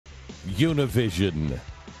Univision.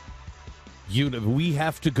 We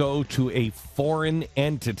have to go to a foreign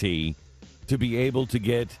entity to be able to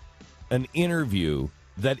get an interview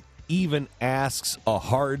that even asks a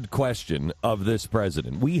hard question of this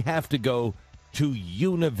president. We have to go to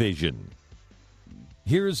Univision.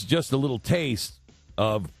 Here's just a little taste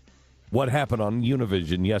of what happened on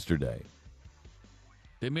Univision yesterday.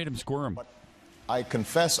 They made him squirm. But I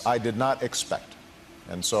confess I did not expect.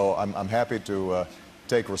 And so I'm happy to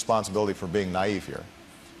take responsibility for being naive here.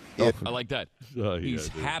 I like that. He's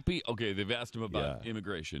happy. Okay, they've asked him about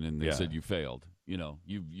immigration, and they said you failed. You know,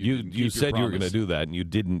 you said you were going to do that, and you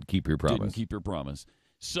didn't keep your promise. Didn't keep your promise.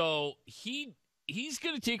 So he's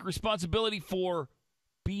going to take responsibility for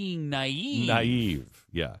being naive. Naive,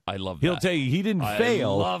 yeah. I love that. He'll tell you he didn't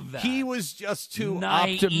fail. I love that. He was just too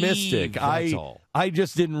naive, optimistic. That's all. I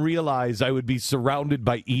just didn't realize I would be surrounded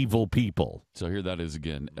by evil people. So here that is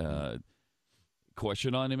again.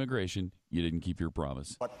 Question on immigration. You didn't keep your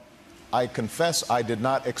promise. But I confess I did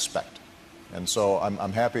not expect. And so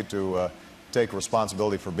I'm happy to take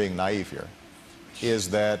responsibility for being naive here,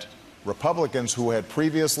 is that Republicans who had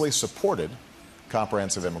previously supported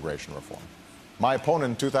comprehensive immigration reform, my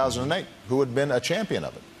opponent in 2008, who had been a champion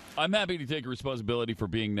of it. I'm happy to take responsibility for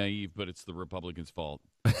being naive, but it's the Republicans' fault.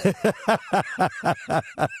 Is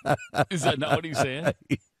that not what he's saying?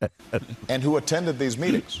 And who attended these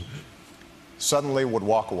meetings suddenly would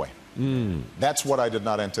walk away. That's what I did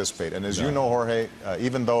not anticipate. And as you know, Jorge,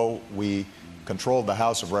 even though we controlled the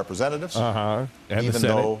House of Representatives, and even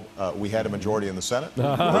though we had a majority in the Senate, the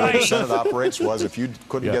way the Senate operates was if you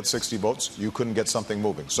couldn't get 60 votes, you couldn't get something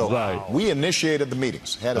moving. So we initiated the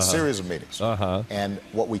meetings, had a series of meetings. And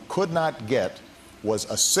what we could not get was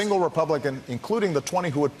a single Republican, including the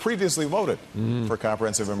 20 who had previously voted for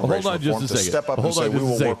comprehensive immigration reform, to step up and say, we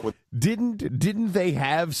will work with... Didn't they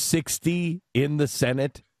have 60 in the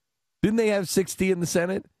Senate? Didn't they have 60 in the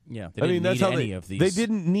Senate? Yeah, they didn't need any of these. They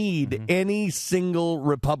didn't need any single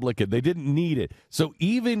Republican. They didn't need it. So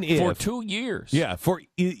even if for 2 years,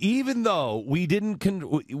 even though we didn't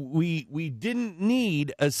we didn't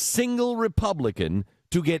need a single Republican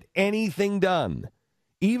to get anything done,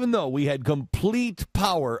 even though we had complete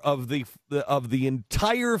power of the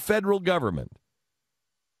entire federal government,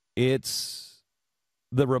 it's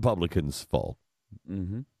the Republicans' fault.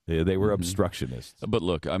 Mm-hmm. They were obstructionists. But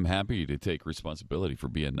look, I'm happy to take responsibility for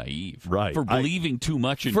being naive. Right. For believing too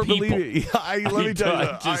much in for people. Let me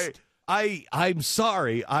tell you, I'm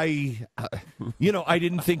sorry. I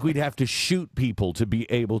didn't think we'd have to shoot people to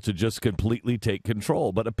be able to just completely take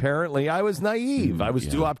control. But apparently I was naive. I was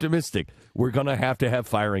too optimistic. We're going to have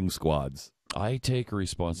firing squads. I take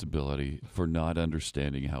responsibility for not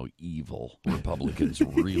understanding how evil Republicans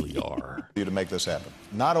really are. To make this happen.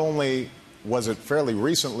 Not only was it fairly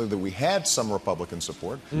recently that we had some Republican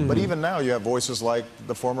support, but even now you have voices like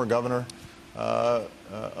the former governor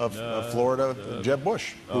of Florida, Jeb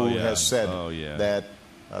Bush, who has said that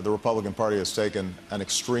the Republican Party has taken an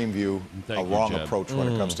extreme view, a wrong approach when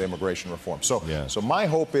it comes to immigration reform. So my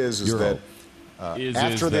hope is that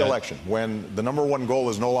after the election, when the number one goal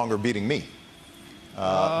is no longer beating me,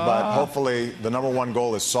 but hopefully the number one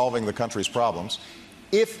goal is solving the country's problems,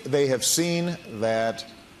 if they have seen that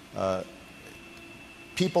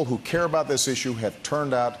people who care about this issue have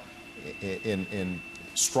turned out in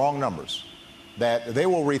strong numbers, that they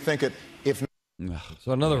will rethink it. If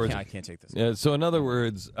so, in other words, I can't take this. So, in other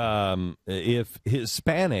words, if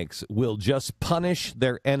Hispanics will just punish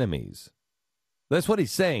their enemies, that's what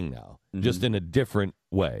he's saying now, just in a different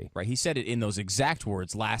way. Right. He said it in those exact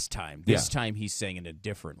words last time. This time, he's saying it in a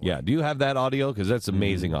different way. Yeah. Do you have that audio? Because that's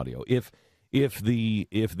amazing audio. If the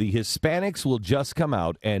Hispanics will just come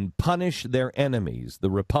out and punish their enemies, the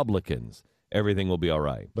Republicans, everything will be all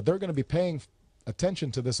right. But they're going to be paying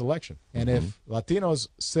attention to this election. And if Latinos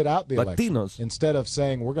sit out the election, instead of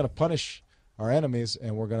saying we're going to punish our enemies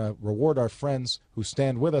and we're going to reward our friends who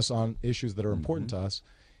stand with us on issues that are important to us,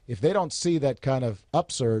 if they don't see that kind of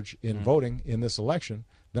upsurge in voting in this election,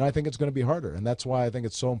 then I think it's going to be harder. And that's why I think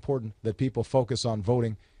it's so important that people focus on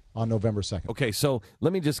voting on November 2nd. Okay, so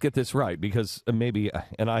let me just get this right, because maybe,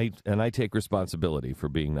 and I take responsibility for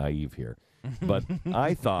being naive here, but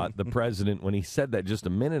I thought the president, when he said that just a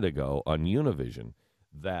minute ago on Univision,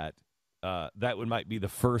 that might be the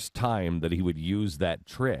first time that he would use that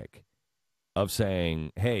trick of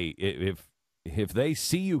saying, hey, if they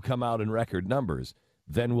see you come out in record numbers,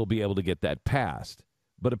 then we'll be able to get that passed.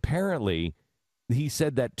 But apparently, he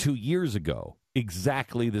said that 2 years ago,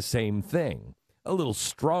 exactly the same thing. A little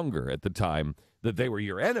stronger at the time, that they were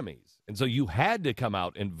your enemies. And so you had to come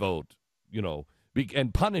out and vote,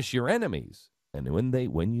 and punish your enemies. And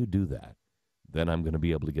when you do that, then I'm going to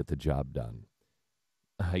be able to get the job done.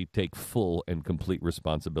 I take full and complete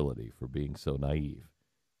responsibility for being so naive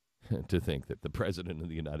to think that the President of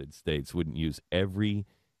the United States wouldn't use every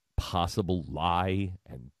possible lie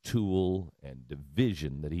and tool and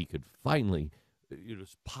division that he could finally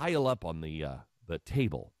just pile up on the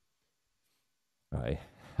table. I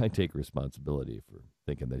take responsibility for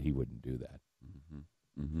thinking that he wouldn't do that.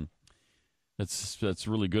 Mm-hmm. Mm-hmm. That's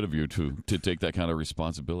really good of you to take that kind of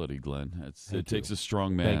responsibility, Glenn. It takes a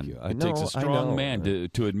strong man. Thank you. It takes a strong man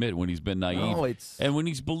to admit when he's been naive and when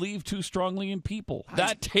he's believed too strongly in people.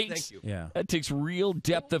 That takes real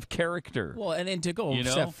depth of character. Well, and to go a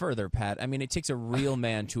step further, Pat, I mean, it takes a real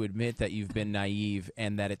man to admit that you've been naive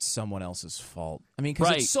and that it's someone else's fault. I mean,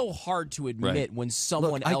 because it's so hard to admit when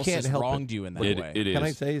someone else has wronged you in that way. It is. Can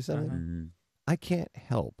I say something? Mm-hmm. I can't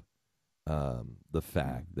help the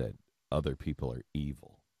fact that other people are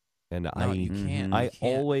evil. And I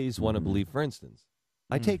always want to believe, for instance,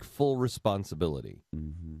 I take full responsibility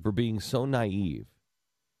for being so naive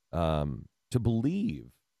to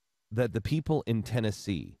believe that the people in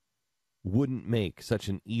Tennessee wouldn't make such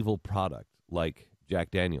an evil product like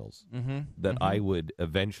Jack Daniels that I would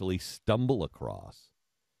eventually stumble across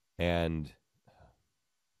and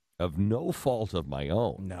of no fault of my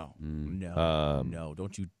own. No.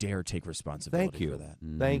 Don't you dare take responsibility for that.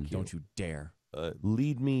 Thank you. Don't you dare.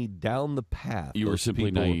 Lead me down the path. You were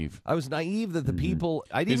simply naive. I was naive that the people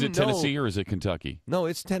I didn't know. Is it Tennessee or is it Kentucky? No,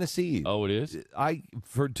 it's Tennessee. Oh, it is?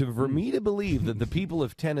 For me to believe that the people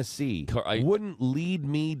of Tennessee wouldn't lead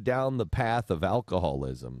me down the path of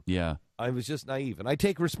alcoholism. Yeah. I was just naive, and I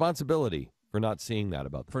take responsibility for not seeing that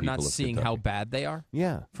about the people of Kentucky. For not seeing how bad they are?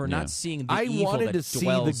 Yeah. For not seeing the I evil wanted that to see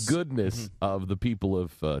dwells... the goodness of the people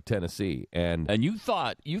of Tennessee. And you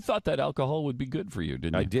thought that alcohol would be good for you,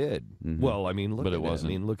 didn't you? I did. Well, I mean, look at it. Wasn't.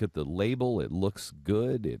 I mean, look at the label. It looks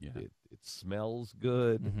good. It smells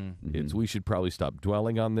good. We should probably stop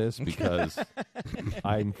dwelling on this because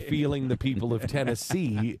I'm feeling the people of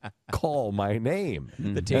Tennessee call my name.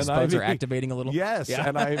 The taste buds are activating a little. Yes,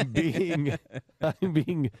 and I'm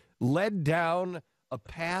being led down a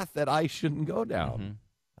path that I shouldn't go down.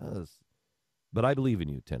 But I believe in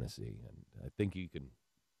you, Tennessee, and I think you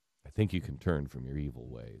can turn from your evil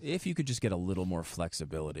ways. If you could just get a little more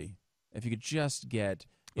flexibility. If you could just get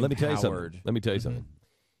empowered. Let me tell you something.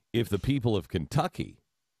 If the people of Kentucky,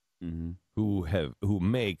 who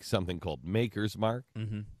make something called Maker's Mark,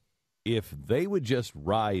 if they would just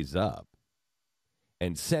rise up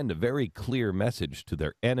and send a very clear message to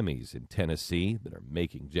their enemies in Tennessee that are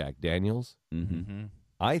making Jack Daniels,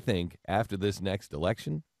 I think after this next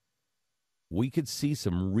election, we could see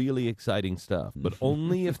some really exciting stuff, but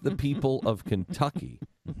only if the people of Kentucky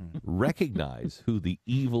recognize who the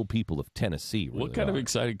evil people of Tennessee really What kind are. of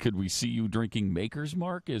excited could we see you drinking Maker's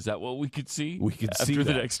Mark? Is that what we could see? We could after see the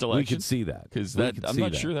that. next election. We could see that because I'm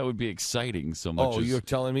not sure that would be exciting so much. Oh, as you're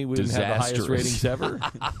telling me we didn't have the highest ratings ever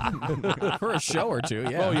for a show or two?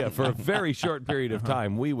 Yeah. Oh yeah, for a very short period of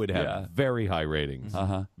time, we would have very high ratings.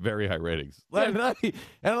 Very high ratings. Let me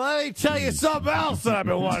tell you something else that I've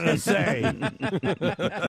been wanting to say.